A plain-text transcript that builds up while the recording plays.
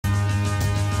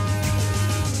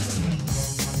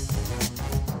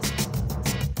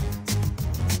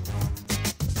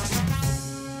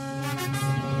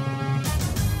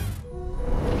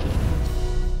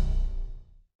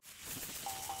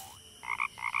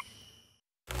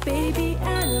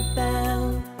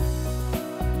Annabelle.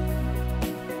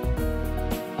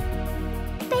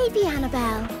 Baby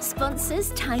Annabelle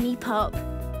sponsors Tiny Pop.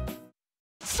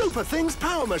 Super Things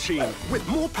Power Machine, with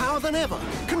more power than ever.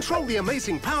 Control the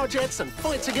amazing power jets and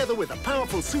fight together with the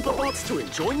powerful Superbots to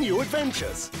enjoy new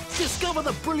adventures. Discover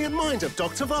the brilliant mind of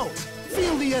Dr. Volt.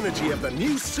 Feel the energy of the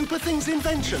new Super Things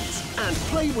inventions and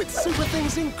play with Super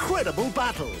Things' incredible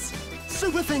battles.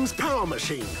 Super Things Power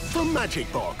Machine from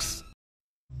Magic Box.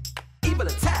 Evil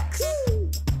attacks.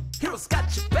 Heroes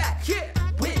got your back. Yeah,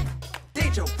 with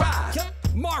Danger Ride.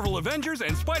 Marvel Avengers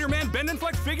and Spider-Man Bend and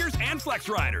Flex figures and Flex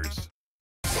Riders.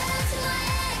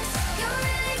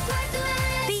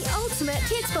 The ultimate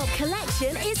Kids Bop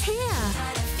collection is here.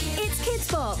 It's Kids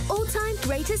Bop All-Time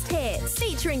Greatest Hits,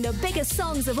 featuring the biggest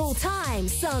songs of all time,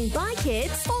 sung by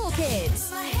kids for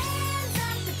kids.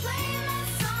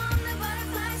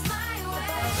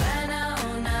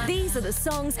 These are the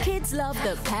songs kids love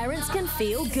that parents can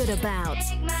feel good about.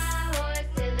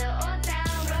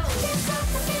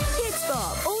 Kids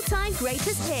Bop All-Time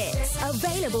Greatest Hits,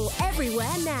 available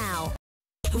everywhere now.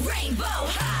 Rainbow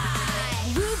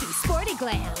High! Ruby Sporty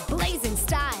Glam, Blazing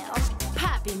Style,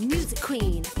 Poppin' Music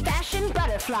Queen, Fashion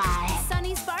Butterfly,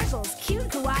 Sunny Sparkles, Cute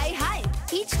Kawaii Hype.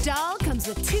 Each doll comes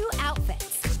with 2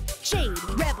 outfits. Jade,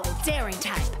 Rebel, Daring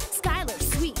Type, Skylar,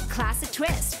 Sweet, Classic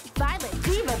Twist, Violet,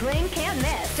 Diva, Bling, Can't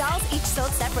Miss. Dolls each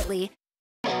sold separately.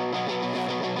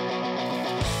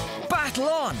 Battle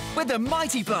on with the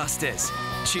Mighty Blasters.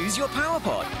 Choose your Power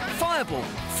Pod, Fireball,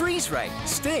 Freeze Ray,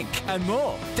 Stink and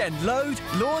more. Then load,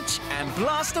 launch and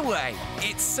blast away.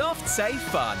 It's soft, safe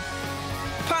fun.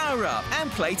 Power up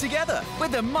and play together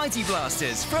with the Mighty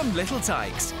Blasters from Little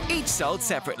Tykes. Each sold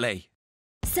separately.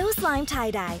 So Slime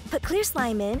Tie-Dye. Put clear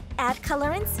slime in, add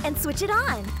colorants, and switch it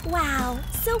on. Wow,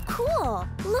 so cool.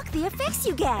 Look the effects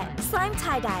you get. Slime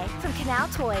Tie-Dye from Canal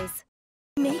Toys.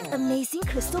 Make amazing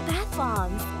crystal bath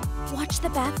bombs. Watch the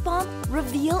bath bomb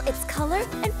reveal its color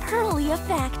and pearly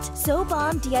effect. So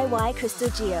Bomb DIY Crystal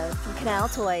Geo from Canal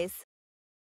Toys.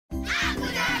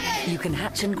 You can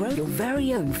hatch and grow your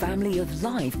very own family of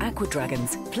live aqua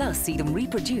dragons, plus see them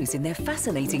reproduce in their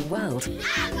fascinating world.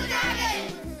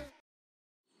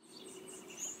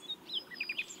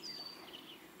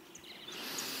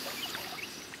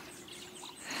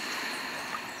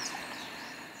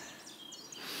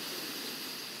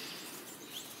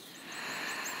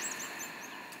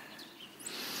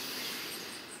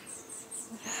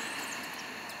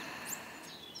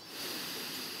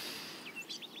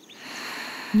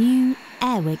 New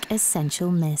Airwick Essential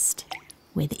Mist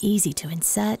with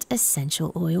easy-to-insert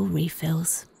essential oil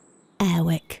refills.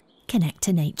 Airwick. Connect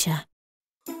to nature.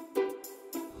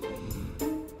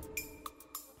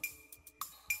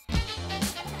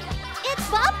 It's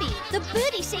Boppy, the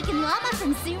booty-shaking llama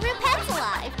from Zuru Pets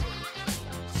Alive.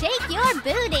 Shake your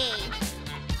booty.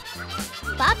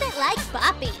 Bop it like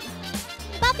Boppy.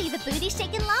 Boppy, the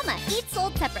booty-shaking llama. Each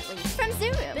sold separately from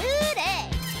Zuru. Booty.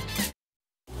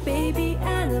 Baby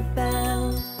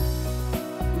Annabelle.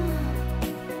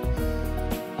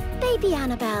 Baby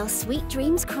Annabelle Sweet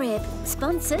Dreams Crib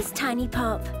sponsors Tiny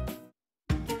Pop.